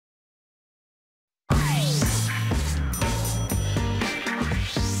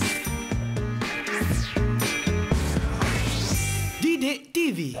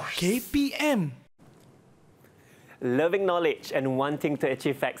EduwebTV KPM. Loving knowledge and wanting to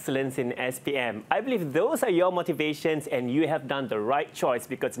achieve excellence in SPM. I believe those are your motivations and you have done the right choice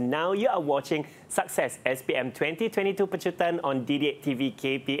because now you are watching Success SPM 2022 Pecutan on EduwebTV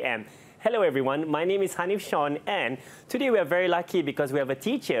KPM. Hello everyone, my name is Hanif Sean and today we are very lucky because we have a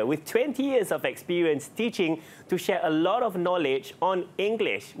teacher with 20 years of experience teaching to share a lot of knowledge on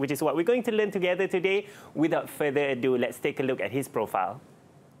English, which is what we're going to learn together today. Without further ado, let's take a look at his profile.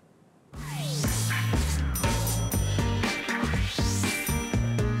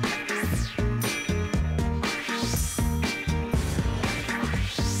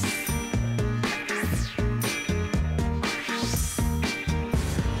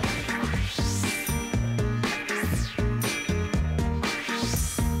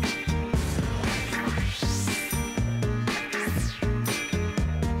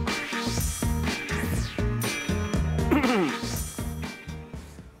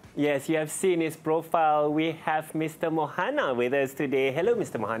 Yes, you have seen his profile. We have Mr. Mohana with us today. Hello,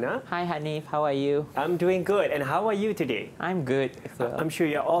 Mr. Mohana. Hi, Hanif. How are you? I'm doing good. And how are you today? I'm good as well. I'm sure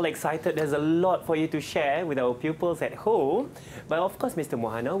you're all excited. There's a lot for you to share with our pupils at home. But of course, Mr.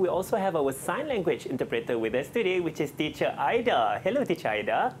 Mohana, we also have our sign language interpreter with us today, which is Teacher Aida. Hello, Teacher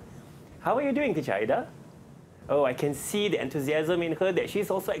Aida. How are you doing, Teacher Aida? Oh, I can see the enthusiasm in her that she's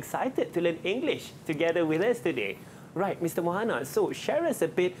also excited to learn English together with us today. Right, Mr. Mohana, so share us a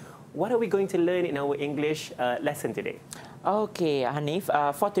bit. What are we going to learn in our English lesson today? Okay, Hanif,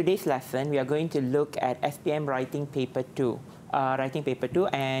 for today's lesson, we are going to look at SPM Writing Paper 2.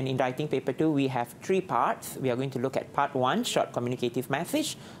 And in Writing Paper 2, we have 3 parts. We are going to look at Part 1, Short Communicative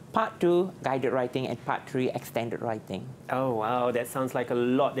Message, Part 2, Guided Writing, and Part 3, Extended Writing. Oh, wow, that sounds like a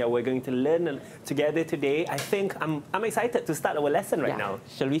lot that we're going to learn together today. I think I'm excited to start our lesson right now.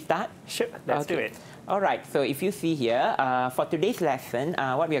 Shall we start? Sure, let's do it. All right, so if you see here, for today's lesson,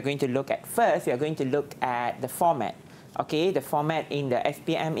 what we are going to look at first, we are going to look at the format. Okay, the format in the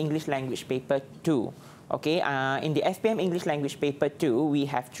SPM English Language Paper 2. Okay, in the SPM English Language Paper 2, we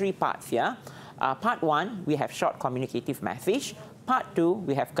have 3 parts here. Part 1, we have Short Communicative Message. Part 2,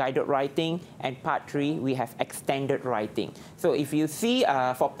 we have Guided Writing. And Part 3, we have Extended Writing. So if you see,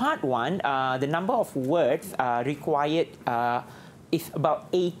 for Part 1, the number of words required is about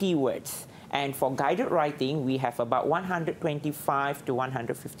 80 words. And for guided writing, we have about 125 to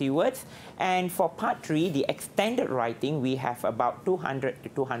 150 words. And for Part 3, the extended writing, we have about 200 to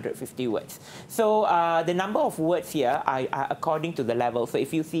 250 words. So the number of words here are according to the level. So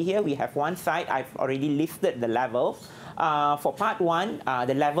if you see here, we have one side. I've already listed the levels. For Part 1,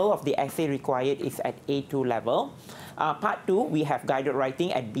 the level of the essay required is at A2 level. Part 2, we have guided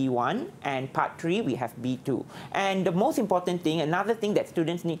writing at B1, and Part 3, we have B2. And the most important thing, another thing that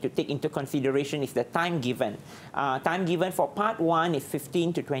students need to take into consideration is the time given. Time given for Part 1 is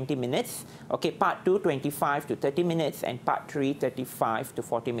 15 to 20 minutes. Okay, Part 2, 25 to 30 minutes, and Part 3, 35 to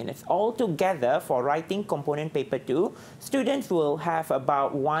 40 minutes. Altogether, for writing component paper 2, students will have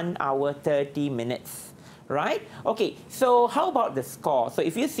about 1 hour 30 minutes. Right? Okay, so how about the score? So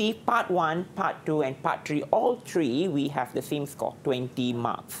if you see Part 1, Part 2, and Part 3, all 3, we have the same score, 20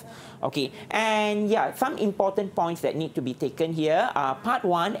 marks. Okay, and yeah, some important points that need to be taken here. Part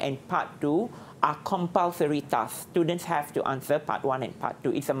 1 and Part 2 are compulsory tasks. Students have to answer Part 1 and Part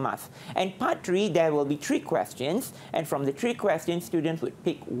 2. It's a must. And Part 3, there will be 3 questions. And from the 3 questions, students would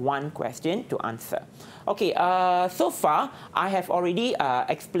pick 1 question to answer. Okay, so far, I have already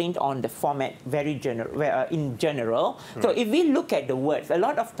explained on the format very in general. So if we look at the words, a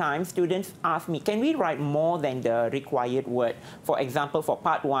lot of times students ask me, can we write more than the required word? For example, for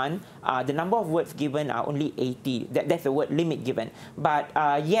Part 1, the number of words given are only 80. That's the word limit given. But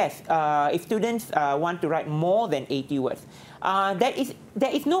yes, if students want to write more than 80 words, there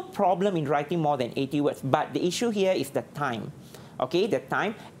is no problem in writing more than 80 words, but the issue here is the time. Okay, the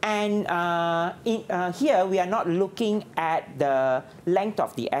time. And here, we are not looking at the length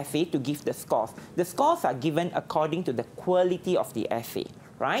of the essay to give the scores. The scores are given according to the quality of the essay.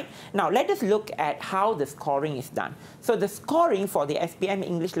 Right? Now, let us look at how the scoring is done. So the scoring for the SPM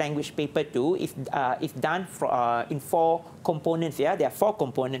English Language Paper 2 is done in 4 components here. There are 4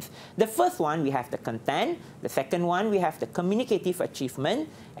 components. The first one, we have the content. The second one, we have the communicative achievement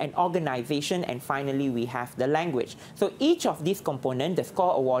and organization. And finally, we have the language. So each of these components, the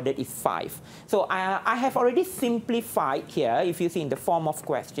score awarded is 5. So I have already simplified here, if you see in the form of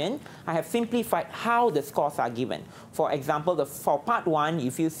question, I have simplified how the scores are given. For example, for Part 1,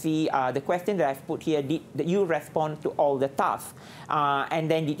 if you see the question that I've put here, did you respond to all the tasks? And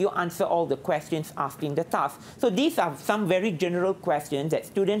then did you answer all the questions asked in the task? So these are some very general questions that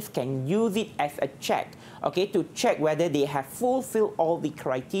students can use it as a check, okay, to check whether they have fulfilled all the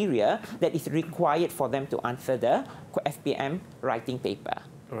criteria that is required for them to answer the SPM writing paper.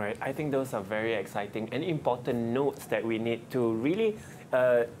 Right, I think those are very exciting and important notes that we need to really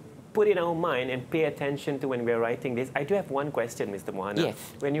put in our mind and pay attention to when we're writing this. I do have one question, Mr. Mohana. Yes.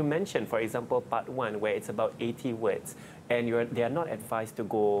 When you mentioned, for example, part 1, where it's about 80 words, and they are not advised to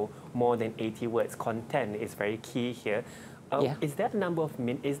go more than 80 words, content is very key here. Is there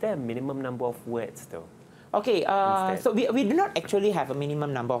a minimum number of words, though? Okay, so we do not actually have a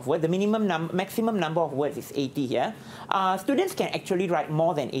minimum number of words. The maximum number of words is 80 here. Students can actually write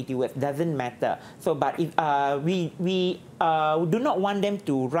more than 80 words, doesn't matter. So, but if, we do not want them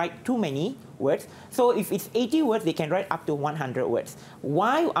to write too many words. So if it's 80 words, they can write up to 100 words.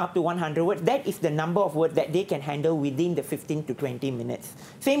 Why up to 100 words? That is the number of words that they can handle within the 15 to 20 minutes.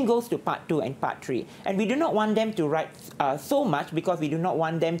 Same goes to part 2 and part 3. And we do not want them to write so much because we do not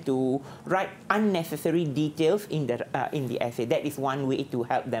want them to write unnecessary details in the essay. That is one way to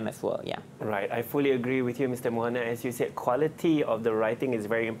help them as well, yeah. Right, I fully agree with you, Mr. Mohana. As you said, quality of the writing is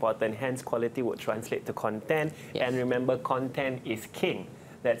very important. Hence, quality would translate to content. Yes. And remember, content is king.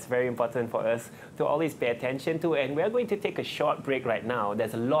 That's very important for us to always pay attention to. And we're going to take a short break right now.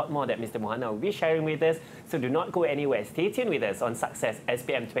 There's a lot more that Mr. Mohana will be sharing with us. So do not go anywhere. Stay tuned with us on Success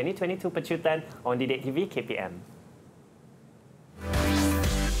SPM 2022 Pecutan on EduwebTV KPM.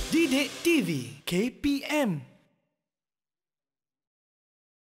 EduwebTV KPM.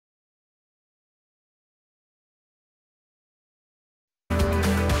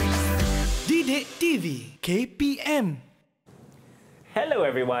 EduwebTV KPM. Hello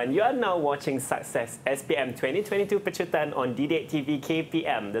everyone, you are now watching Success SPM 2022 Pecutan on EduwebTV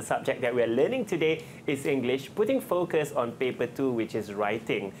KPM. The subject that we are learning today is English, putting focus on paper 2, which is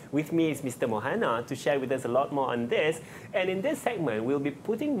writing. With me is Mr. Mohana to share with us a lot more on this. And in this segment, we'll be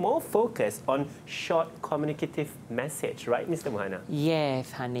putting more focus on short communicative message, right, Mr. Mohana?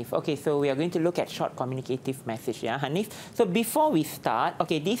 Yes, Hanif. Okay, so we are going to look at short communicative message, yeah, Hanif? So before we start,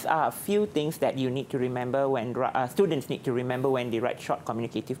 okay, these are a few things that you need to remember when students need to remember when they write short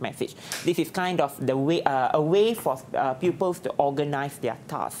communicative message. This is kind of the way, a way for pupils to organize their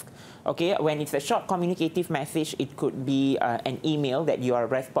task. Okay, when it's a short communicative message, it could be an email that you are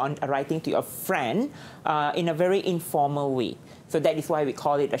writing to your friend in a very informal way. So that is why we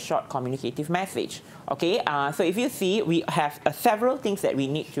call it a short communicative message. Okay, so if you see, we have several things that we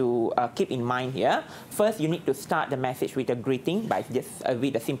need to keep in mind here. First, you need to start the message with a greeting by just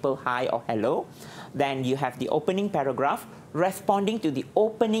with a simple hi or hello. Then you have the opening paragraph, responding to the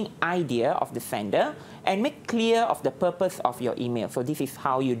opening idea of the sender, and make clear of the purpose of your email. So this is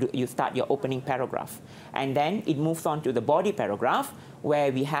how you start your opening paragraph. And then it moves on to the body paragraph,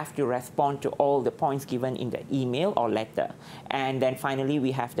 where we have to respond to all the points given in the email or letter. And then finally,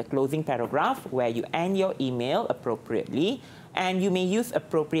 we have the closing paragraph, where you end your email appropriately, and you may use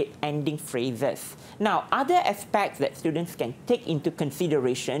appropriate ending phrases. Now, other aspects that students can take into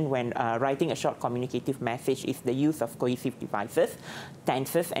consideration when writing a short communicative message is the use of cohesive devices,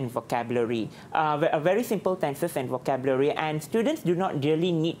 tenses, and vocabulary. Very simple tenses and vocabulary, and students do not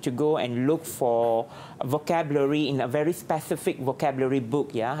really need to go and look for vocabulary in a very specific vocabulary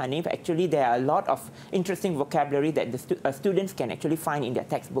book, yeah, Hanif? Actually, there are a lot of interesting vocabulary that the students can actually find in their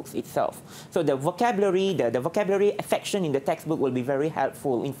textbooks itself. So the vocabulary, the vocabulary section in the textbook will be very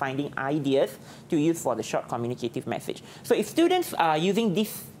helpful in finding ideas to use for the short communicative message. So if students are using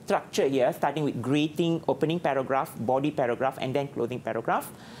this structure here, starting with greeting, opening paragraph, body paragraph, and then closing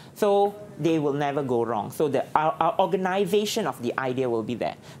paragraph, so they will never go wrong. So our organization of the idea will be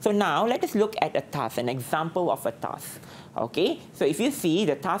there. So now let us look at a task, an example of a task. Okay, so if you see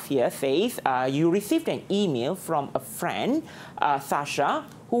the task here says you received an email from a friend, Sasha,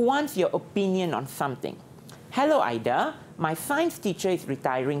 who wants your opinion on something. Hello, Ida. My science teacher is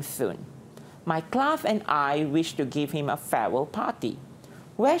retiring soon. My class and I wish to give him a farewell party.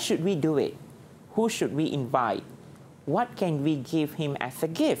 Where should we do it? Who should we invite? What can we give him as a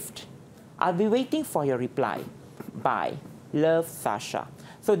gift? I'll be waiting for your reply. Bye. Love, Sasha.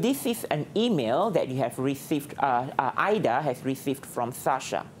 So this is an email that you have received, Ida has received from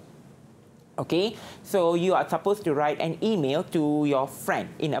Sasha. Okay, so you are supposed to write an email to your friend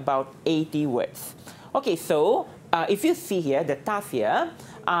in about 80 words. Okay, so if you see here, the task here,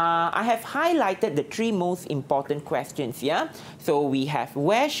 I have highlighted the 3 most important questions here. So we have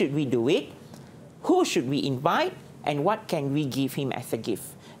where should we do it, who should we invite, and what can we give him as a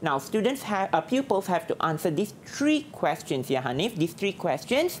gift? Now, pupils have to answer these 3 questions, yeah, Hanif, these 3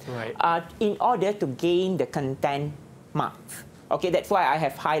 questions in order to gain the content marks. Okay, that's why I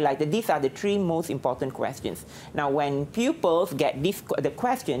have highlighted these are the 3 most important questions. Now, when pupils get the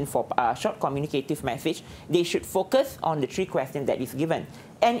question for a short communicative message, they should focus on the 3 questions that is given.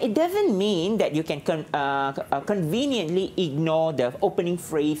 And it doesn't mean that you can conveniently ignore the opening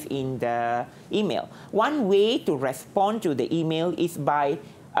phrase in the email. One way to respond to the email is by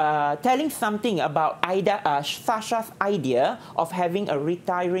telling something about Sasha's idea of having a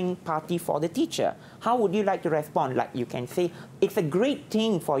retiring party for the teacher. How would you like to respond? Like you can say, it's a great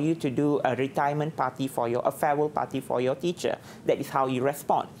thing for you to do a retirement party for a farewell party for your teacher. That is how you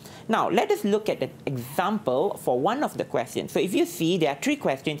respond. Now, let us look at an example for one of the questions. So if you see, there are 3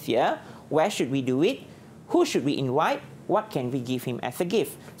 questions here. Where should we do it? Who should we invite? What can we give him as a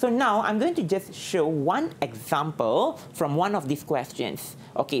gift? So now I'm going to just show one example from one of these questions.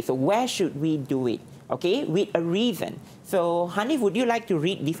 Okay, so where should we do it? Okay, with a reason. So Hanif, would you like to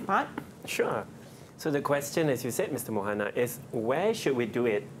read this part? Sure. So the question, as you said, Mr. Mohana, is where should we do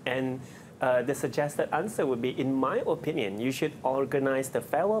it? And the suggested answer would be, in my opinion, you should organize the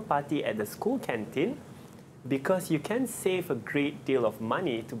farewell party at the school canteen because you can save a great deal of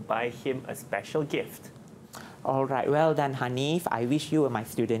money to buy him a special gift. All right, well done, Hanif. I wish you were my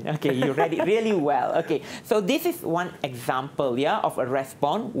student. Okay, you read it really well. Okay, so this is one example, yeah, of a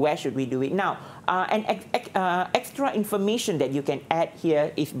response. Where should we do it? Now, extra information that you can add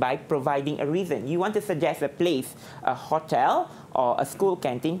here is by providing a reason. You want to suggest a place, a hotel, or a school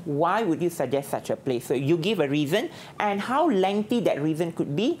canteen. Why would you suggest such a place? So you give a reason, and how lengthy that reason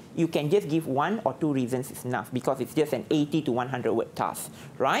could be, you can just give 1 or 2 reasons is enough because it's just an 80 to 100 word task,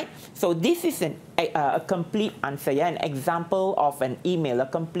 right? So this is a complete answer, yeah, an example of an email, a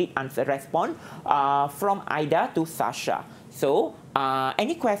complete answer response from Ida to Sasha. So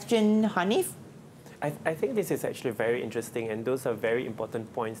any question, Hanif? I think this is actually very interesting, and those are very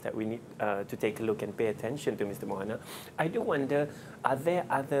important points that we need to take a look and pay attention to, Mr. Mohana. I do wonder, are there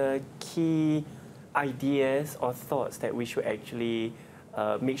other key ideas or thoughts that we should actually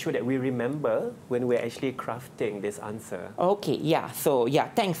make sure that we remember when we're actually crafting this answer? Okay, yeah. So, yeah,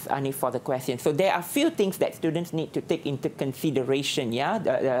 thanks, Anif, for the question. So, there are a few things that students need to take into consideration,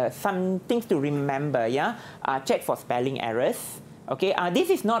 yeah? Some things to remember, yeah? Check for spelling errors. Okay, this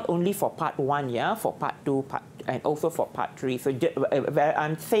is not only for part 1, yeah, for part 2, and also for part 3. So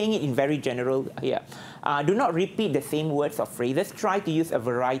I'm saying it in very general here. Do not repeat the same words or phrases. Try to use a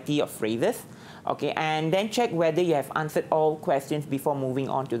variety of phrases. Okay, and then check whether you have answered all questions before moving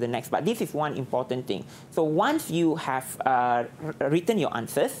on to the next. But this is one important thing. So once you have written your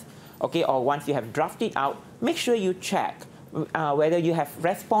answers, okay, or once you have drafted out, make sure you check whether you have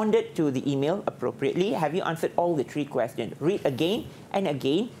responded to the email appropriately. Have you answered all the 3 questions? Read again and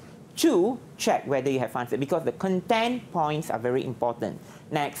again to check whether you have answered, because the content points are very important.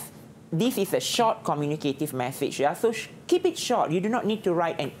 Next, this is a short communicative message, yeah? So keep it short. You do not need to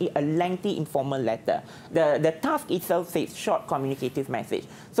write a lengthy informal letter. The task itself says short communicative message.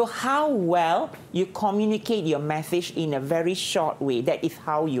 So how well you communicate your message in a very short way, that is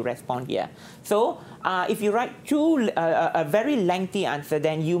how you respond here. So if you write a very lengthy answer,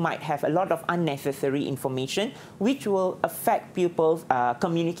 then you might have a lot of unnecessary information, which will affect pupils'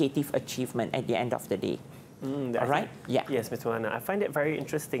 communicative achievement at the end of the day. All right? Yeah. Yes, Ms. Mohana, I find it very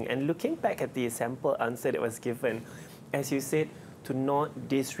interesting. And looking back at the sample answer that was given, as you said, to not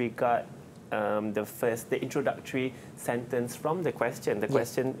disregard the introductory sentence from the question. The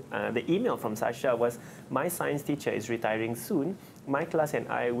question, the email from Sasha was, my science teacher is retiring soon. My class and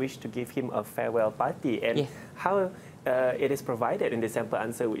I wish to give him a farewell party. And how it is provided in the sample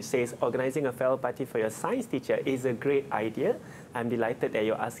answer, which says, organizing a farewell party for your science teacher is a great idea. I'm delighted that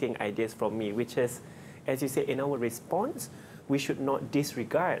you're asking ideas from me, which is, as you say, in our response, we should not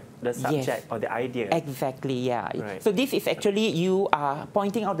disregard the subject or the idea. Exactly, yeah. Right. So this is actually, you are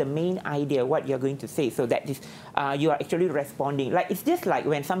pointing out the main idea, what you're going to say. So that is, you are actually responding. Like, it's just like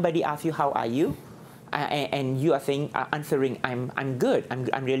when somebody asks you, how are you? And you are saying, answering, I'm good,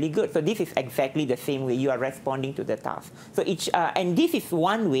 I'm really good. So this is exactly the same way you are responding to the task. So and this is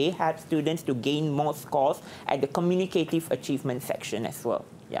one way helps students to gain more scores at the communicative achievement section as well.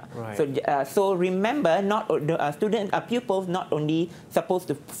 Yeah. Right. So remember, pupils not only supposed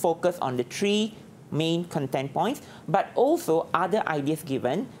to focus on the 3 main content points, but also other ideas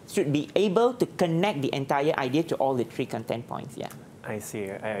given should be able to connect the entire idea to all the 3 content points. Yeah. I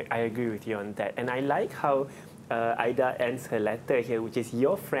see. I agree with you on that. And I like how Ida ends her letter here, which is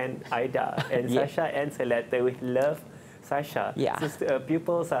your friend Ida, and Sasha ends her letter with love, Sasha. Yeah. So,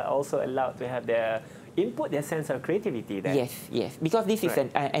 pupils are also allowed to have their input their sense of creativity there. Yes, yes. Because this is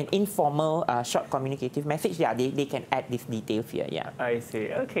Right. an informal, short communicative message. Yeah, they can add these details here. Yeah. I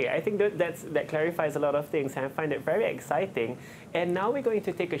see. Okay, I think that clarifies a lot of things, and I find it very exciting. And now we're going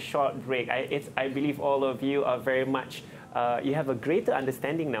to take a short break. I believe all of you are very much, you have a greater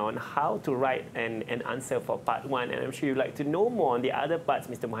understanding now on how to write an answer for part 1, and I'm sure you'd like to know more on the other parts.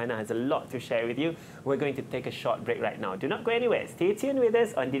 Mr. Mohana has a lot to share with you. We're going to take a short break right now. Do not go anywhere. Stay tuned with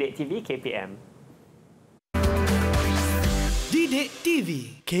us on EduwebTV KPM.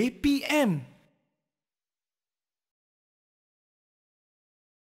 EduwebTV KPM.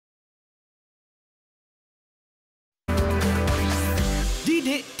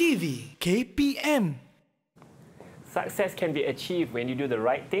 EduwebTV KPM. Success can be achieved when you do the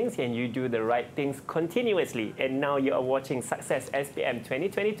right things and you do the right things continuously. And now you are watching Success SPM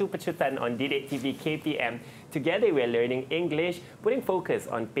 2022 Pecutan on EduwebTV KPM. Together we are learning English, putting focus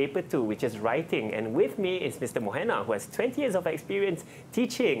on paper 2, which is writing. And with me is Mr. Mohana, who has 20 years of experience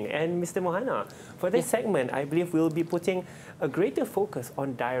teaching. And Mr. Mohana, for this segment, I believe we'll be putting a greater focus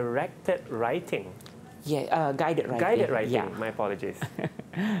on directed writing. Yeah, guided writing. Guided writing, Yeah. my apologies.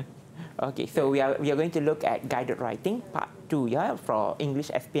 Okay, so we are going to look at guided writing part 2, yeah, for English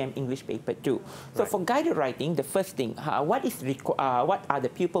SPM English paper 2. So Right. for guided writing, the first thing, what are the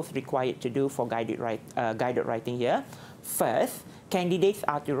pupils required to do for guided writing here? First, candidates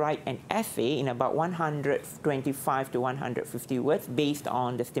are to write an essay in about 125 to 150 words based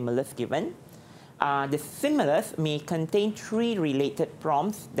on the stimulus given. The stimulus may contain 3 related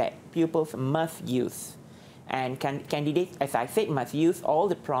prompts that pupils must use. And candidates, as I said, must use all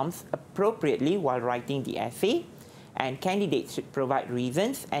the prompts appropriately while writing the essay. And candidates should provide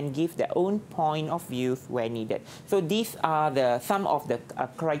reasons and give their own point of view where needed. So these are some of the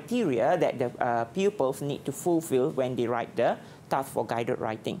criteria that the pupils need to fulfill when they write the task for guided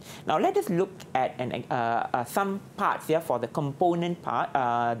writing. Now let us look at some parts here for the component part,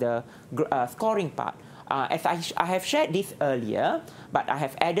 the scoring part. As I have shared this earlier, but I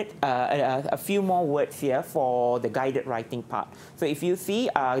have added a few more words here for the guided writing part. So if you see,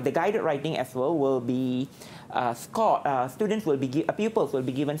 the guided writing as well will be scored. Pupils will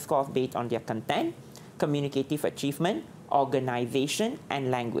be given scores based on their content, communicative achievement, organization, and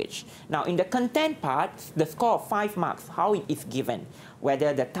language. Now, in the content part, the score of 5 marks, how it is given,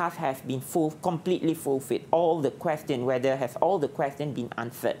 whether the task has been completely fulfilled, whether has all the questions been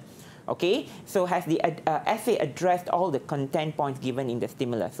answered. Okay, so has the essay addressed all the content points given in the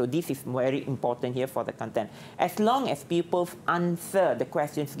stimulus? So this is very important here for the content. As long as pupils answer the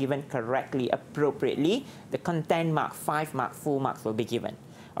questions given correctly, appropriately, the content mark, 5 marks, full marks will be given.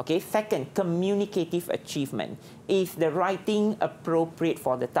 Okay, second, communicative achievement. Is the writing appropriate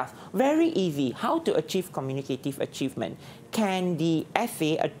for the task? Very easy. How to achieve communicative achievement? Can the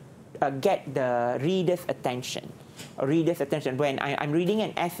essay get the reader's attention? When I'm reading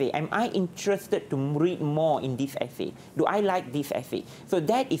an essay, am I interested to read more in this essay? Do I like this essay? So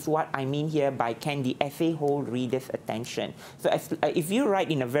that is what I mean here by can the essay hold reader's attention. So if you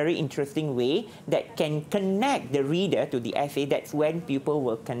write in a very interesting way that can connect the reader to the essay, that's when people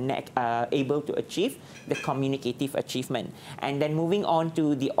will able to achieve the communicative achievement. And then moving on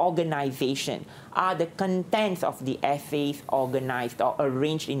to the organization. Are the contents of the essays organized or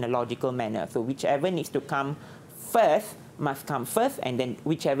arranged in a logical manner? So whichever needs to come first must come first, and then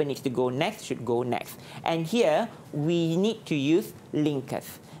whichever needs to go next should go next. And here we need to use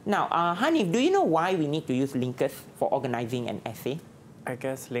linkers. Now, Hanif, do you know why we need to use linkers for organizing an essay? I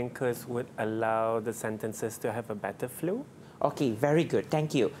guess linkers would allow the sentences to have a better flow. Okay, very good.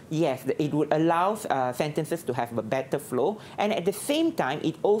 Thank you. Yes, it would allow sentences to have a better flow, and at the same time,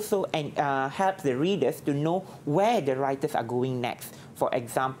 it also helps the readers to know where the writers are going next. For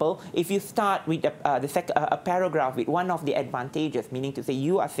example, if you start with a paragraph with one of the advantages, meaning to say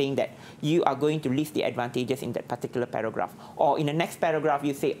you are saying that you are going to list the advantages in that particular paragraph, or in the next paragraph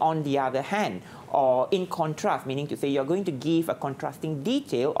you say on the other hand, or in contrast, meaning to say you're going to give a contrasting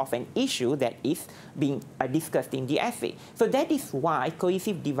detail of an issue that is being discussed in the essay. So that is why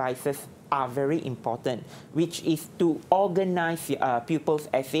cohesive devices are very important, which is to organize pupils'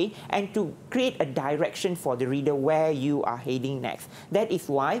 essay and to create a direction for the reader where you are heading next. That is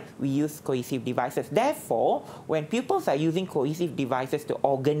why we use cohesive devices. Therefore, when pupils are using cohesive devices to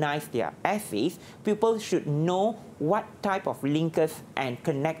organize their essays, pupils should know what type of linkers and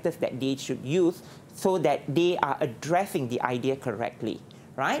connectors that they should use so that they are addressing the idea correctly.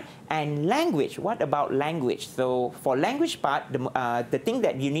 Right? And language, what about language? So for language part, the thing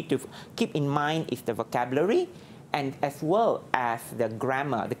that you need to keep in mind is the vocabulary and as well as the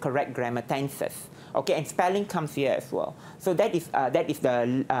grammar, the correct grammar tenses. Okay, and spelling comes here as well. So that is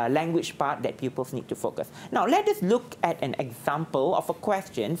the language part that pupils need to focus. Now let us look at an example of a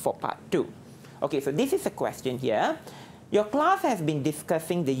question for part 2. Okay, so this is a question here. Your class has been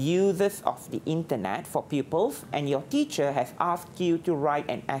discussing the uses of the internet for pupils, and your teacher has asked you to write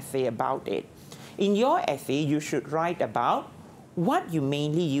an essay about it. In your essay, you should write about what you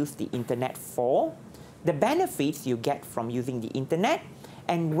mainly use the internet for, the benefits you get from using the internet,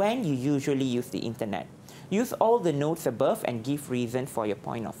 and when you usually use the internet. Use all the notes above and give reasons for your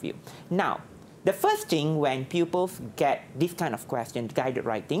point of view. Now, the first thing when pupils get this kind of question, guided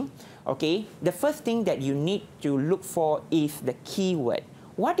writing, okay, the first thing that you need to look for is the keyword.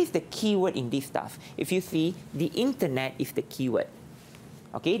 What is the keyword in this stuff? If you see, the internet is the keyword.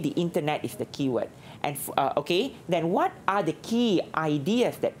 Okay, the internet is the keyword. And okay, then what are the key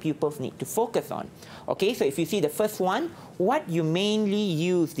ideas that pupils need to focus on? Okay, so if you see the first one, what you mainly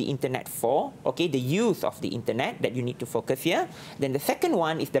use the internet for, okay, the use of the internet that you need to focus here. Then the second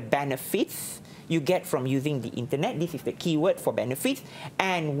one is the benefits you get from using the internet. This is the keyword for benefits.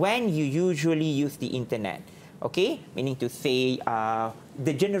 And when you usually use the internet. Okay, meaning to say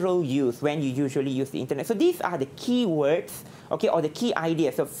the general use, when you usually use the internet. So these are the keywords, okay, or the key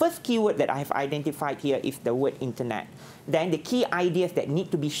ideas. So first keyword that I have identified here is the word internet. Then the key ideas that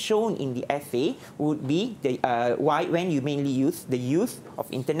need to be shown in the essay would be the when you mainly use the use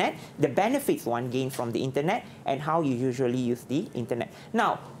of internet, the benefits one gains from the internet, and how you usually use the internet.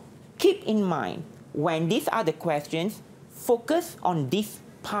 Now, keep in mind, when these are the questions, focus on this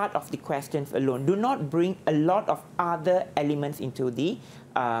part of the questions alone. Do not bring a lot of other elements into the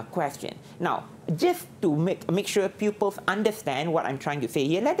question. Now, just to make sure pupils understand what I'm trying to say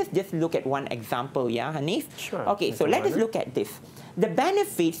here, let us just look at one example, yeah, Hanif? Sure. Okay, so let us look at this. The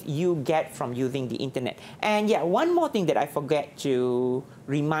benefits you get from using the internet. And yeah, one more thing that I forget to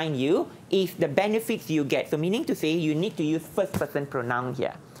remind you is the benefits you get. So meaning to say you need to use first person pronoun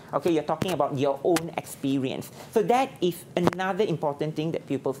here. Okay, you're talking about your own experience. So that is another important thing that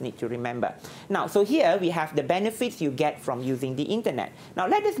pupils need to remember. Now, so here we have the benefits you get from using the internet. Now,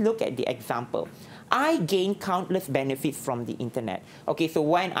 let us look at the example. I gain countless benefits from the internet. Okay, so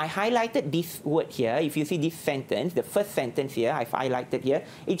when I highlighted this word here, if you see this sentence, the first sentence here, I've highlighted here,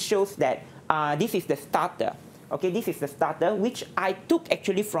 it shows that this is the starter. Okay, this is the starter, which I took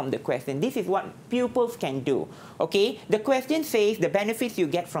actually from the question. This is what pupils can do. Okay, the question says the benefits you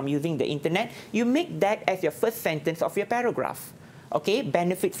get from using the internet. You make that as your first sentence of your paragraph. Okay,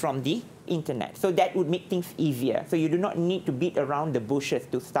 benefits from the internet. So that would make things easier. So you do not need to beat around the bushes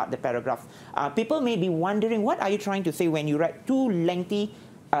to start the paragraph. People may be wondering, what are you trying to say when you write too lengthy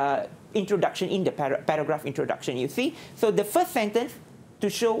introduction in the paragraph introduction, you see? So the first sentence to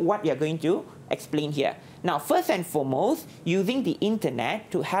show what you're going to explain here. Now, first and foremost, using the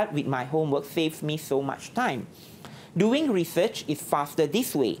internet to help with my homework saves me so much time. Doing research is faster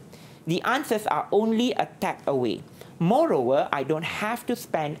this way. The answers are only a tap away. Moreover, I don't have to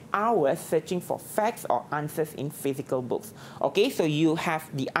spend hours searching for facts or answers in physical books. Okay, so you have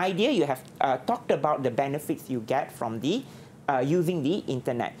the idea, you have talked about the benefits you get from the using the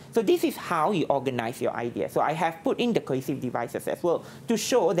internet. So this is how you organize your idea. So I have put in the cohesive devices as well to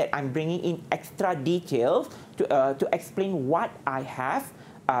show that I'm bringing in extra details to explain what I have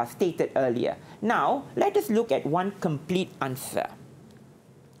stated earlier. Now, let us look at one complete answer.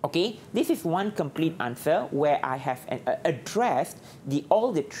 Okay, this is one complete answer where I have addressed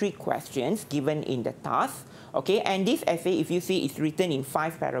all the 3 questions given in the task. Okay, and this essay, if you see, is written in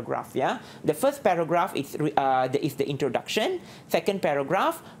 5 paragraphs. Yeah, the first paragraph is the introduction. Second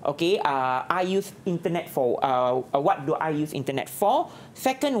paragraph, okay, I use internet for what do I use internet for?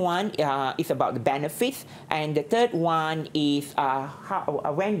 Second one is about the benefits, and the third one is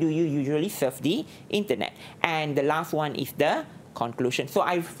when do you usually surf the internet? And the last one is the conclusion. So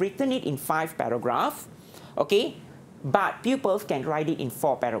I've written it in 5 paragraphs. Okay. But pupils can write it in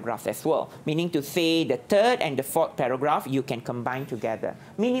 4 paragraphs as well, meaning to say the third and the fourth paragraph you can combine together.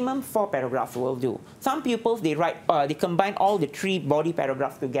 Minimum 4 paragraphs will do. Some pupils, they combine all the 3 body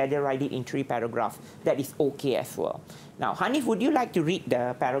paragraphs together, write it in 3 paragraphs. That is okay as well. Now, Hanif, would you like to read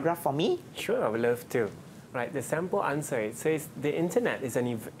the paragraph for me? Sure, I would love to. Right, the sample answer, it says, the internet is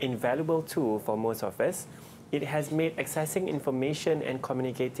an invaluable tool for most of us. It has made accessing information and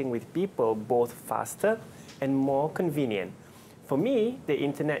communicating with people both faster and more convenient. For me, the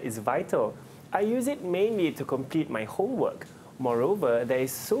internet is vital. I use it mainly to complete my homework. Moreover, there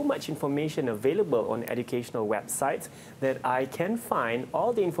is so much information available on educational websites that I can find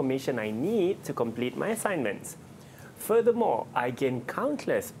all the information I need to complete my assignments. Furthermore, I gain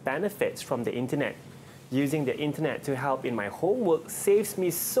countless benefits from the internet. Using the internet to help in my homework saves me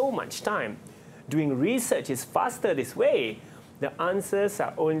so much time. Doing research is faster this way. The answers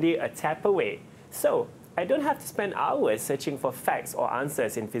are only a tap away. So, I don't have to spend hours searching for facts or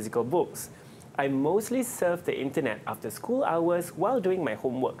answers in physical books. I mostly surf the internet after school hours while doing my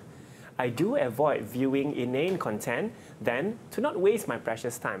homework. I do avoid viewing inane content, then to not waste my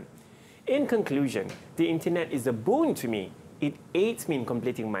precious time. In conclusion, the internet is a boon to me. It aids me in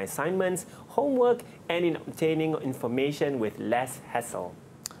completing my assignments, homework, and in obtaining information with less hassle.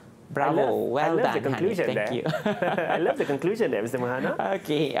 Bravo, well done, I love the conclusion Hanif. Thank you. I love the conclusion there, Mr. Mohana.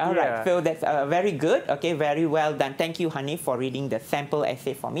 Okay, all right. So that's very good. Okay, very well done. Thank you, Hanif, for reading the sample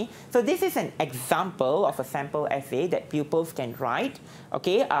essay for me. So this is an example of a sample essay that pupils can write.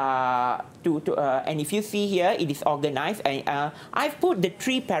 Okay, and if you see here, it is organized. And I've put the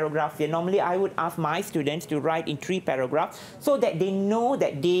 3 paragraphs here. Normally, I would ask my students to write in 3 paragraphs so that they know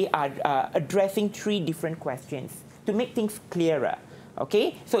that they are addressing 3 different questions to make things clearer.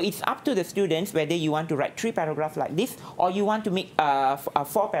 Okay, so it's up to the students whether you want to write 3 paragraphs like this, or you want to make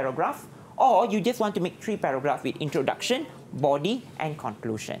 4 paragraphs, or you just want to make 3 paragraphs with introduction, body, and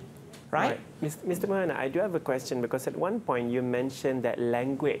conclusion. Right? Mr. Mohana, I do have a question because at one point you mentioned that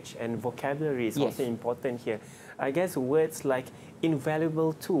language and vocabulary is also important here. I guess words like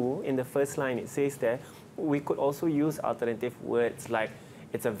invaluable tool in the first line, it says there, we could also use alternative words like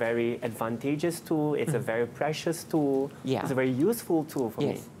it's a very advantageous tool, it's a very precious tool, it's a very useful tool for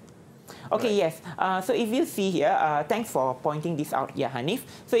me. Okay, yes. So if you see here, thanks for pointing this out here, Hanif.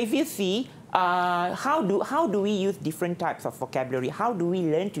 So if you see, how do we use different types of vocabulary? How do we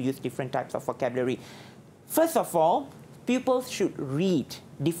learn to use different types of vocabulary? First of all, pupils should read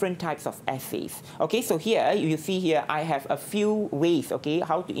different types of essays. Okay, so here, you see here, I have a few ways, okay,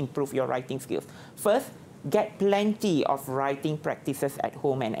 how to improve your writing skills. First, get plenty of writing practices at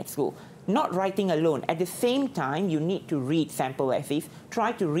home and at school. Not writing alone. At the same time, you need to read sample essays.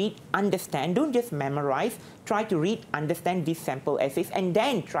 Try to read, understand. Don't just memorize. Try to read, understand these sample essays, and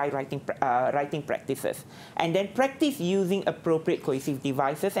then try writing practices. And then practice using appropriate cohesive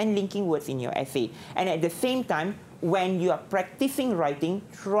devices and linking words in your essay. And at the same time, when you are practicing writing,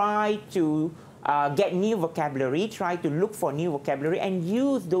 try to get new vocabulary, try to look for new vocabulary and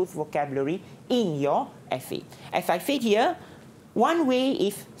use those vocabulary in your essay. As I said here, one way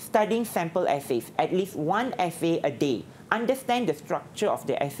is studying sample essays, at least 1 essay a day. Understand the structure of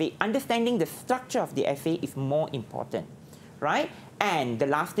the essay. Understanding the structure of the essay is more important, right? And the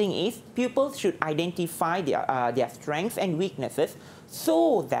last thing is, pupils should identify their strengths and weaknesses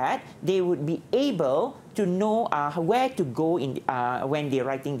so that they would be able to know where to go when they're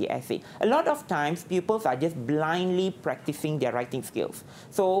writing the essay. A lot of times, pupils are just blindly practicing their writing skills.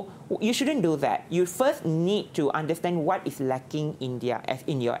 So you shouldn't do that. You first need to understand what is lacking in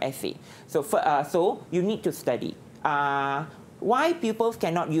your essay. So you need to study. Why pupils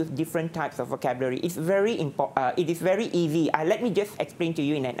cannot use different types of vocabulary? It is very easy. Let me just explain to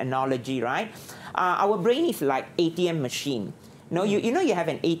you in an analogy, right? Our brain is like ATM machine. No, you know you have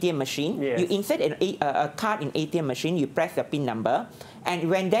an ATM machine. Yes. You insert a card in ATM machine. You press the PIN number, and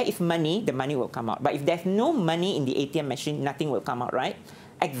when there is money, the money will come out. But if there's no money in the ATM machine, nothing will come out, right?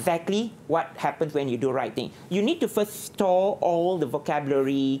 Exactly what happens when you do writing. You need to first store all the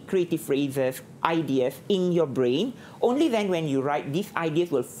vocabulary, creative phrases, ideas in your brain. Only then when you write, these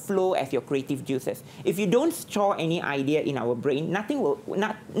ideas will flow as your creative juices. If you don't store any idea in our brain, nothing will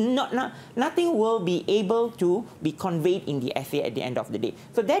be able to be conveyed in the essay at the end of the day.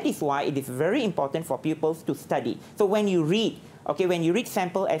 So that is why it is very important for pupils to study. So when you read, when you read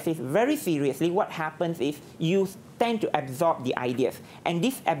sample essays very seriously, what happens is you tend to absorb the ideas. And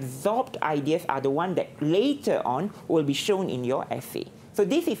these absorbed ideas are the ones that later on will be shown in your essay. So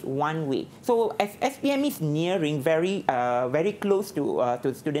this is one way. So as SPM is nearing very close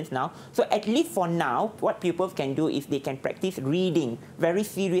to students now, so at least for now, what pupils can do is they can practice reading, very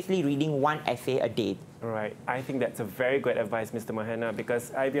seriously reading 1 essay a day. Right. I think that's a very good advice, Mr. Mohana,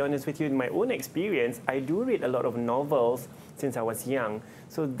 because I'll be honest with you, in my own experience, I do read a lot of novels since I was young.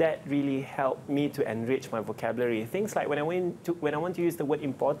 So that really helped me to enrich my vocabulary. Things like when I want to use the word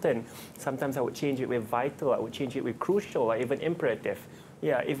important, sometimes I would change it with vital, I would change it with crucial, or even imperative.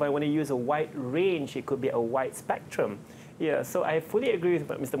 Yeah, if I want to use a wide range, it could be a wide spectrum. Yeah, so I fully agree with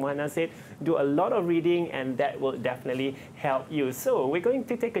what Mr. Mohana said. Do a lot of reading and that will definitely help you. So we're going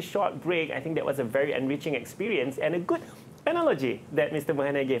to take a short break. I think that was a very enriching experience and a good analogy that Mr.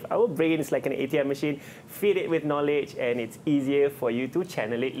 Mohana gave. Our brain is like an ATM machine. Feed it with knowledge and it's easier for you to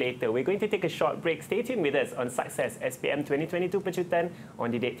channel it later. We're going to take a short break. Stay tuned with us on Success SPM 2022 Pecutan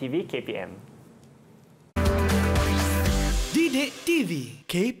on EduwebTV KPM. EduwebTV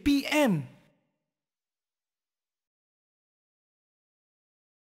KPM.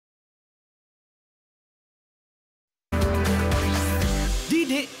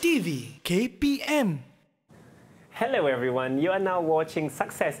 Didik TV KPM. Hello everyone, you are now watching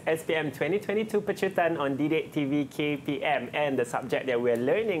Success SPM 2022 Pecutan on EduwebTV KPM, and the subject that we're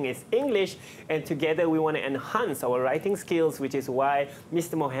learning is English, and together we want to enhance our writing skills, which is why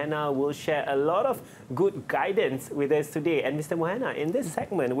Mr. Mohana will share a lot of good guidance with us today. And Mr. Mohana, in this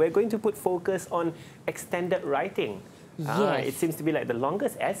segment, we're going to put focus on extended writing. Yes. It seems to be like the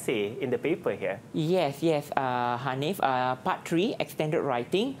longest essay in the paper here. Yes, Hanif. Part 3, extended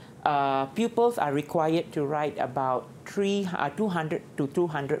writing. Pupils are required to write about 200 to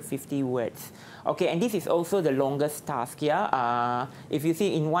 250 words. Okay, and this is also the longest task here. If you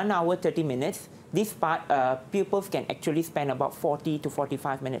see in 1 hour 30 minutes, this part, pupils can actually spend about 40 to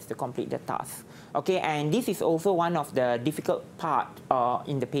 45 minutes to complete the task. Okay, and this is also one of the difficult part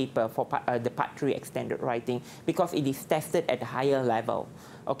in the paper for the Part 3 extended writing, because it is tested at a higher level.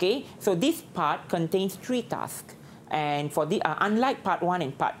 Okay, so this part contains 3 tasks. And for the unlike Part 1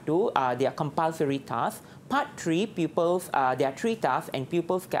 and Part 2, they are compulsory tasks. Part 3, pupils, there are 3 tasks, and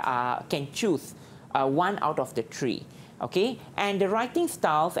pupils can choose 1 out of the 3. Okay, and the writing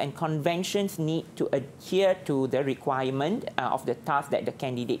styles and conventions need to adhere to the requirement of the task that the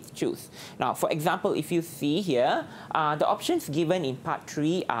candidates choose. Now, for example, if you see here, the options given in Part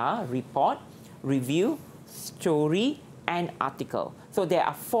 3 are report, review, story, and article. So there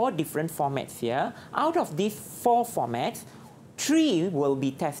are 4 different formats here. Out of these 4 formats, 3 will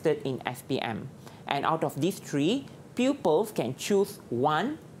be tested in SPM. And out of these 3, pupils can choose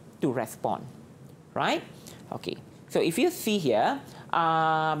 1 to respond. Right? Okay. So if you see here,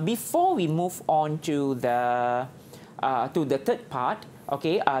 before we move on to the third part,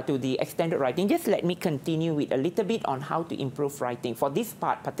 okay, to the extended writing, just let me continue with a little bit on how to improve writing. For this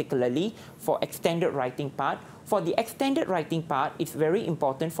part particularly, for extended writing part, for the extended writing part, it's very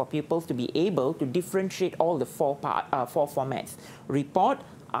important for pupils to be able to differentiate all the 4 formats: report,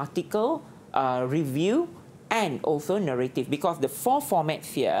 article, review, and also narrative. Because the 4 formats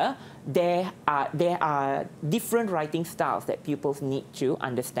here, there are different writing styles that pupils need to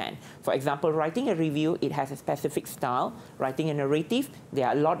understand. For example, writing a review, it has a specific style. Writing a narrative, there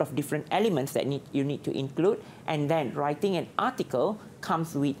are a lot of different elements that you need to include. And then writing an article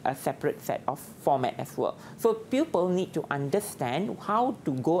comes with a separate set of format as well. So pupils need to understand how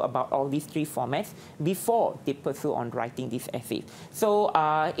to go about all these 3 formats before they pursue on writing these essays. So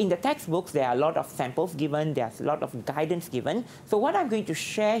in the textbooks, there are a lot of samples given, there's a lot of guidance given. So what I'm going to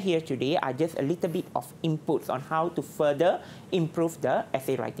share here today are just a little bit of inputs on how to further improve the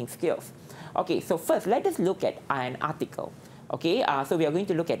essay writing skills. Okay, so first, let us look at an article. Okay, so we are going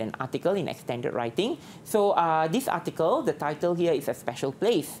to look at an article in extended writing. So this article, the title here is A Special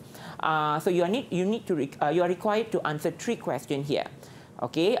Place. So you are required to answer 3 questions here.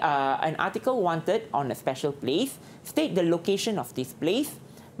 Okay, an article wanted on a special place. State the location of this place.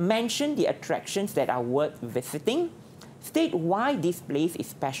 Mention the attractions that are worth visiting. State why this place is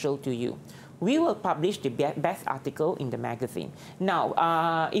special to you. We will publish the best article in the magazine. Now,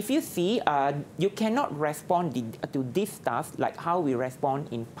 if you see, you cannot respond to this task like how we respond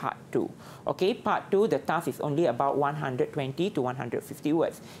in Part 2. Okay, Part 2, the task is only about 120 to 150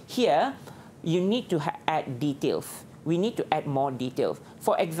 words. Here, you need to add details. We need to add more details.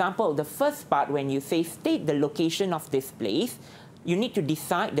 For example, the first part, when you say state the location of this place, you need to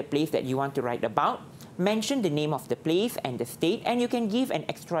decide the place that you want to write about. Mention the name of the place and the state, and you can give an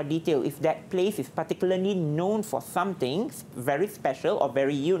extra detail. If that place is particularly known for something very special or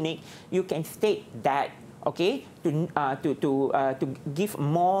very unique, you can state that, okay, to give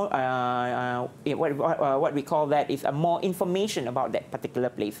more, what we call that is more information about that particular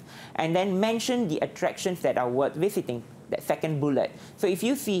place. And then mention the attractions that are worth visiting, that second bullet. So if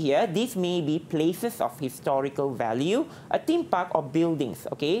you see here, these may be places of historical value, a theme park, or buildings,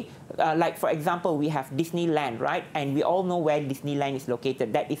 okay? Like, for example, we have Disneyland, right? And we all know where Disneyland is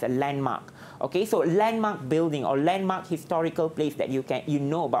located. That is a landmark, okay? So landmark building or landmark historical place that you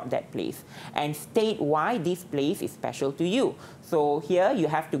know about that place. And state why this place is special to you. So here you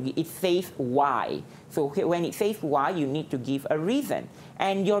have to, it says why. So when it says why, you need to give a reason.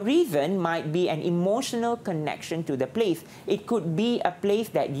 And your reason might be an emotional connection to the place. It could be a place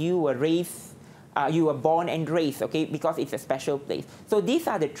that you were raised, you were born and raised, okay, because it's a special place. So these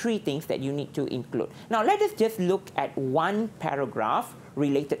are the 3 things that you need to include. Now let us just look at one paragraph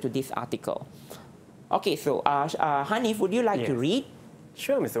related to this article. Okay, so Hanif, would you like to read?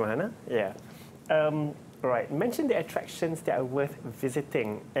 Sure, Mr. Mohana. Yeah. Right. Mention the attractions that are worth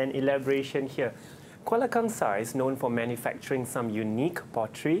visiting. An elaboration here. Kuala Kangsar is known for manufacturing some unique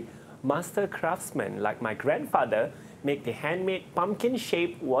pottery. Master craftsmen like my grandfather make the handmade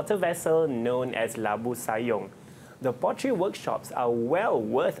pumpkin-shaped water vessel known as Labu Sayong. The pottery workshops are well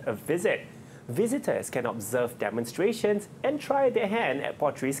worth a visit. Visitors can observe demonstrations and try their hand at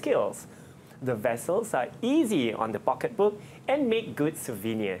pottery skills. The vessels are easy on the pocketbook and make good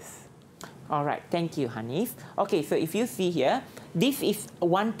souvenirs. All right, thank you, Hanif. Okay, so if you see here, this is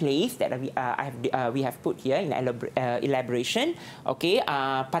one place that we have put here in elaboration. Okay,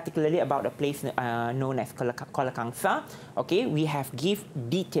 particularly about a place known as Kolakangsa. Okay, we have give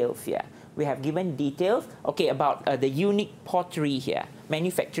details here. We have given details, okay, about the unique pottery here,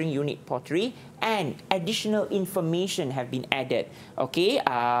 manufacturing unique pottery, and additional information have been added. Okay.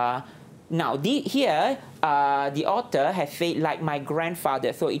 Now, here, the author has said, like my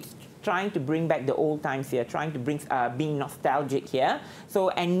grandfather, so it's trying to bring back the old times here, trying to bring, being nostalgic here. So,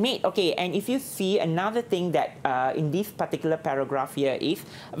 and if you see another thing that in this particular paragraph here is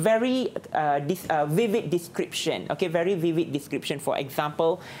very vivid description, okay, very vivid description. For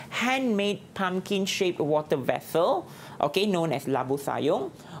example, handmade pumpkin-shaped water vessel, okay, known as labu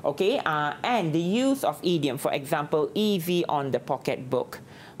sayung, okay, and the use of idiom, for example, easy on the pocketbook,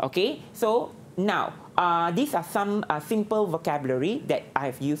 okay. So, now, these are some simple vocabulary that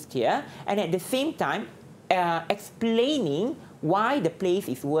I've used here, and at the same time, explaining why the place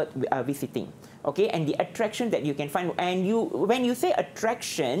is worth visiting, okay, and the attraction that you can find. And when you say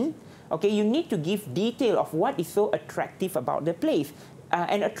attraction, okay, you need to give detail of what is so attractive about the place.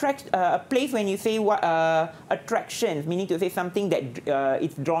 And a place, when you say attractions, meaning to say something that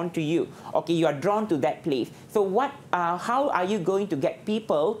is drawn to you. Okay, you are drawn to that place. So how are you going to get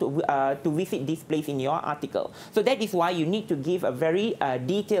people to visit this place in your article? So that is why you need to give a very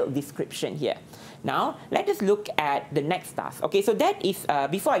detailed description here. Now, let us look at the next task. Okay, so that is,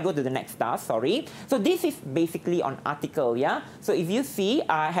 before I go to the next task, sorry. So this is basically on article, yeah? So if you see,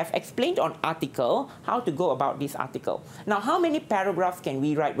 I have explained on article how to go about this article. Now, how many paragraphs can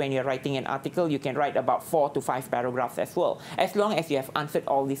we write when you're writing an article? You can write about 4 to 5 paragraphs as well, as long as you have answered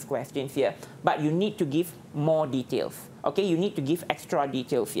all these questions here. But you need to give more details. Okay, you need to give extra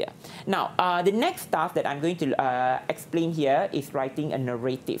details here. Now, the next task that I'm going to explain here is writing a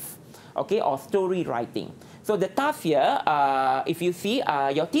narrative. Okay, or story writing. So the task here, if you see,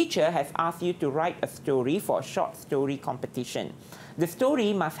 your teacher has asked you to write a story for a short story competition. The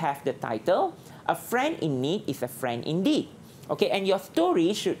story must have the title, "A Friend in Need is a Friend Indeed." Okay, and your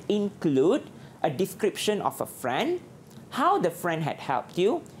story should include a description of a friend, how the friend had helped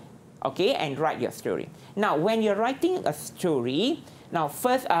you, okay, and write your story. Now, when you're writing a story, now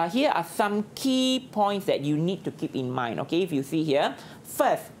first, here are some key points that you need to keep in mind. Okay, if you see here,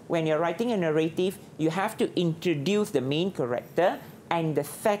 first, when you're writing a narrative, you have to introduce the main character and the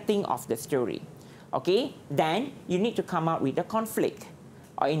setting of the story. Okay, then you need to come out with a conflict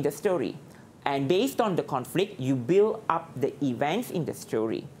in the story. And based on the conflict, you build up the events in the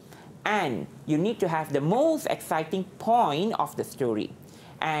story. And you need to have the most exciting point of the story,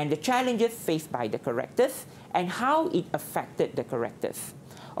 and the challenges faced by the characters, and how it affected the characters,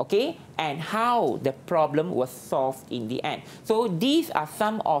 okay, and how the problem was solved in the end. So these are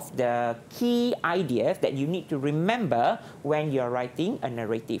some of the key ideas that you need to remember when you're writing a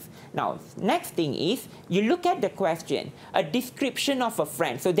narrative. Now, next thing is, you look at the question, a description of a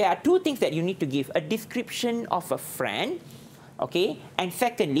friend. So there are two things that you need to give, a description of a friend, okay, and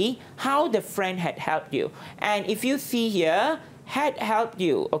secondly, how the friend had helped you. And if you see here, had helped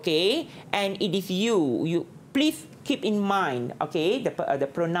you, okay, and it is you, please keep in mind, okay, the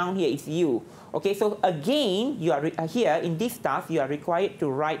pronoun here is you. Okay, so again, you are here in this task, you are required to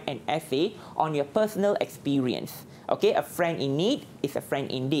write an essay on your personal experience. Okay, a friend in need is a friend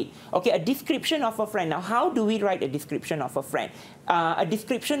indeed. Okay, a description of a friend. Now, how do we write a description of a friend? A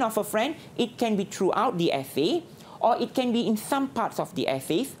description of a friend, it can be throughout the essay, or it can be in some parts of the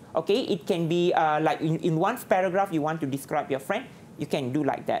essays. Okay, it can be like in one paragraph you want to describe your friend, you can do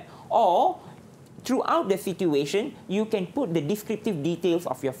like that. Or throughout the situation, you can put the descriptive details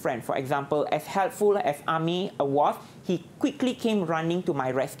of your friend. For example, as helpful as Ami was, he quickly came running to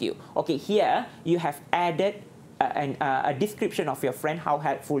my rescue. Okay, here you have added a description of your friend, how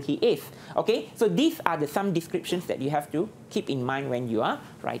helpful he is. Okay, so these are some descriptions that you have to keep in mind when you are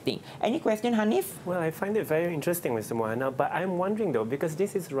writing. Any question, Hanif? Well, I find it very interesting, Mr. Mohana, but I'm wondering though, because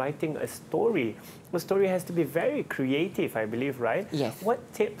this is writing a story has to be very creative, I believe, right? Yes. What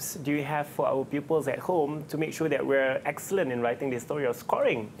tips do you have for our pupils at home to make sure that we're excellent in writing this story or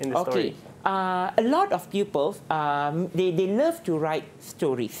scoring in the story? A lot of pupils, they love to write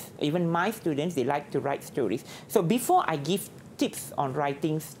stories. Even my students, they like to write stories. So before I give tips on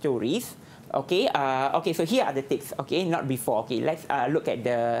writing stories, okay, so here are the tips, okay, not before, okay, let's look at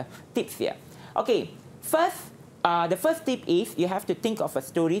the tips here. Okay, first, the first tip is you have to think of a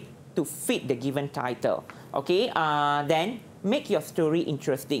story to fit the given title. okay, then make your story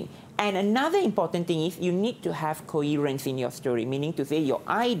interesting. And another important thing is you need to have coherence in your story, meaning to say your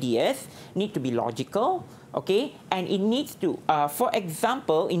ideas need to be logical, okay, and it needs to, for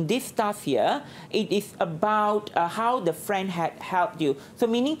example, in this task here, it is about how the friend had helped you. So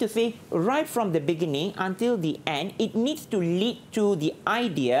meaning to say, right from the beginning until the end, it needs to lead to the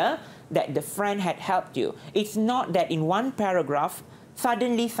idea that the friend had helped you. It's not that in one paragraph,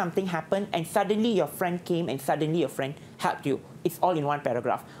 suddenly something happened and suddenly your friend came and suddenly your friend helped you. It's all in one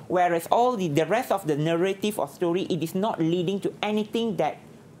paragraph. Whereas all the rest of the narrative or story, it is not leading to anything that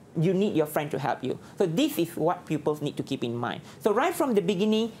you need your friend to help you. So this is what pupils need to keep in mind. So right from the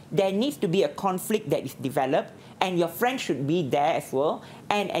beginning, there needs to be a conflict that is developed and your friend should be there as well.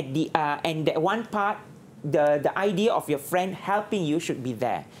 And at the one part, the idea of your friend helping you should be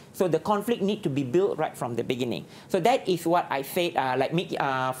there. So the conflict need to be built right from the beginning. So that is what I said,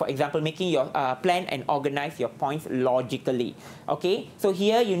 for example, making your plan and organize your points logically. Okay, so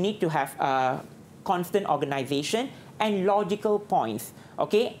here you need to have constant organization and logical points.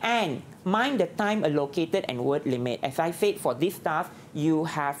 Okay, and mind the time allocated and word limit. As I said, for this task, you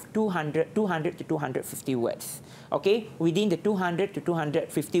have 200 to 250 words. Okay, within the 200 to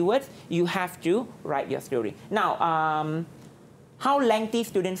 250 words, you have to write your story. Now, how lengthy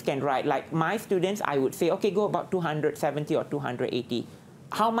students can write? Like my students, I would say, okay, go about 270 or 280.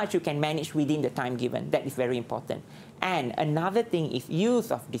 How much you can manage within the time given, that is very important. And another thing is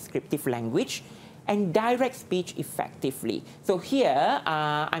use of descriptive language and direct speech effectively. So here,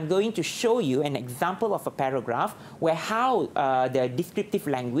 I'm going to show you an example of a paragraph where how the descriptive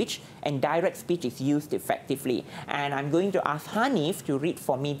language and direct speech is used effectively. And I'm going to ask Hanif to read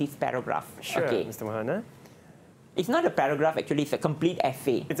for me this paragraph. Sure, okay. Mr. Mohana. It's not a paragraph, actually, it's a complete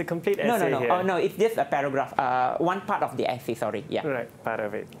essay. It's a complete essay No. here. Oh, no, it's just a paragraph. One part of the essay, sorry. Yeah. Right, part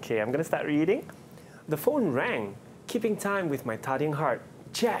of it. Okay, I'm going to start reading. The phone rang, keeping time with my thudding heart.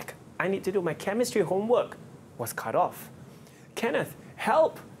 Jack, I need to do my chemistry homework. Was cut off. Kenneth,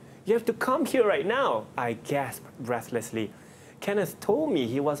 help! You have to come here right now. I gasped breathlessly. Kenneth told me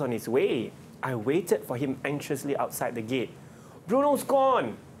he was on his way. I waited for him anxiously outside the gate. Bruno's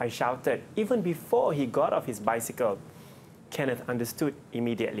gone! I shouted, even before he got off his bicycle. Kenneth understood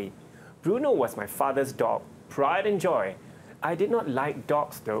immediately. Bruno was my father's dog, pride and joy. I did not like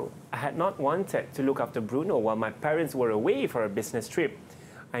dogs though. I had not wanted to look after Bruno while my parents were away for a business trip.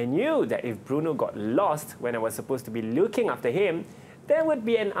 I knew that if Bruno got lost when I was supposed to be looking after him, there would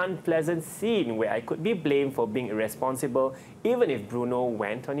be an unpleasant scene where I could be blamed for being irresponsible even if Bruno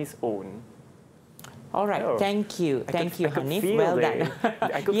went on his own. All right, thank you, Hanif. Well done.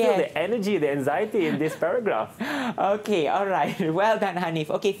 I could feel the energy, the anxiety in this paragraph. Okay, all right. Well done, Hanif.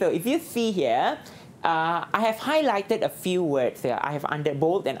 Okay, so if you see here, I have highlighted a few words here. I have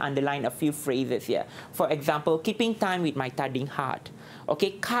bold and underlined a few phrases here. For example, keeping time with my thudding heart.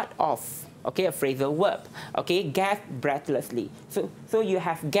 Okay, cut off. Okay, a phrasal verb. Okay, gasp breathlessly. So you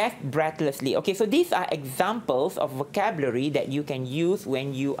have gasp breathlessly. Okay, so these are examples of vocabulary that you can use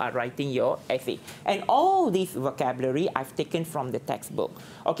when you are writing your essay. And all this vocabulary I've taken from the textbook.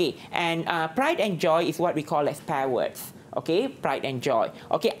 Okay, and pride and joy is what we call as pair words. Okay, pride and joy.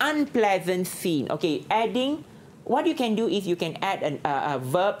 Okay, unpleasant scene. Okay, adding. What you can do is you can add a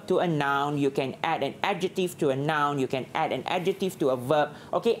verb to a noun, you can add an adjective to a noun, you can add an adjective to a verb.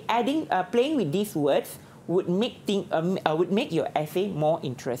 Okay, playing with these words would make your essay more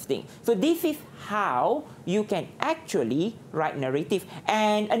interesting. So this is how you can actually write narrative.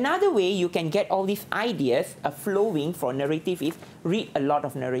 And another way you can get all these ideas flowing for narrative is read a lot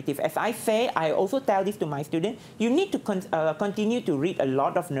of narrative. As I say, I also tell this to my students, you need to continue to read a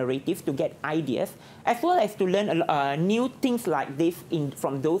lot of narrative to get ideas, as well as to learn new things like this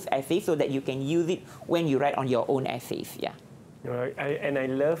from those essays so that you can use it when you write on your own essays. Yeah.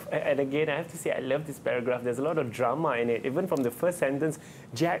 And again, I have to say, I love this paragraph. There's a lot of drama in it. Even from the first sentence,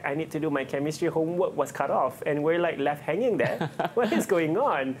 Jack, I need to do my chemistry homework, was cut off. And we're like left hanging there. What is going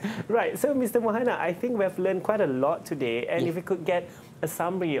on? Right, so Mr. Mohana, I think we've learned quite a lot today. And if we could get a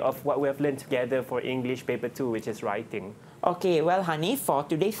summary of what we have learned together for English Paper 2, which is writing. Okay, well, Hanif, for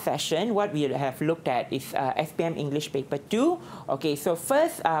today's session, what we have looked at is SPM English Paper 2. Okay, so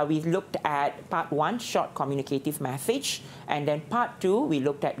first we looked at Part 1, short communicative message. And then Part 2, we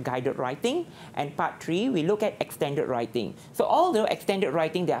looked at guided writing. And Part 3, we look at extended writing. So although extended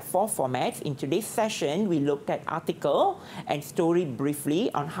writing, there are 4 formats. In today's session, we looked at article and story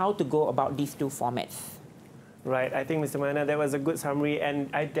briefly on how to go about these 2 formats. Right, I think Mr. Mohana, that was a good summary, and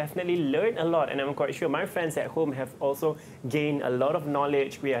I definitely learned a lot, and I'm quite sure my friends at home have also gained a lot of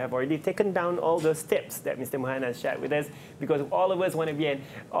knowledge. We have already taken down all those tips that Mr. Mohana has shared with us, because all of us want to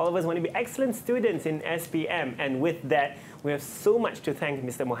be excellent students in SPM, and with that, we have so much to thank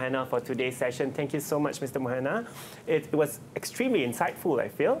Mr. Mohana for today's session. Thank you so much, Mr. Mohana. It was extremely insightful, I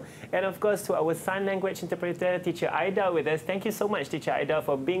feel. And of course, to our sign language interpreter, Teacher Aida, with us. Thank you so much, Teacher Aida,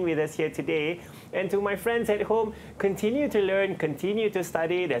 for being with us here today. And to my friends at home, continue to learn, continue to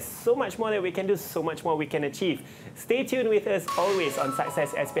study. There's so much more that we can do, so much more we can achieve. Stay tuned with us always on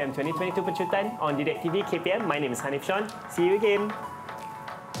Success SPM 2022 Pecutan on EduwebTV KPM. My name is Hanif Sean. See you again.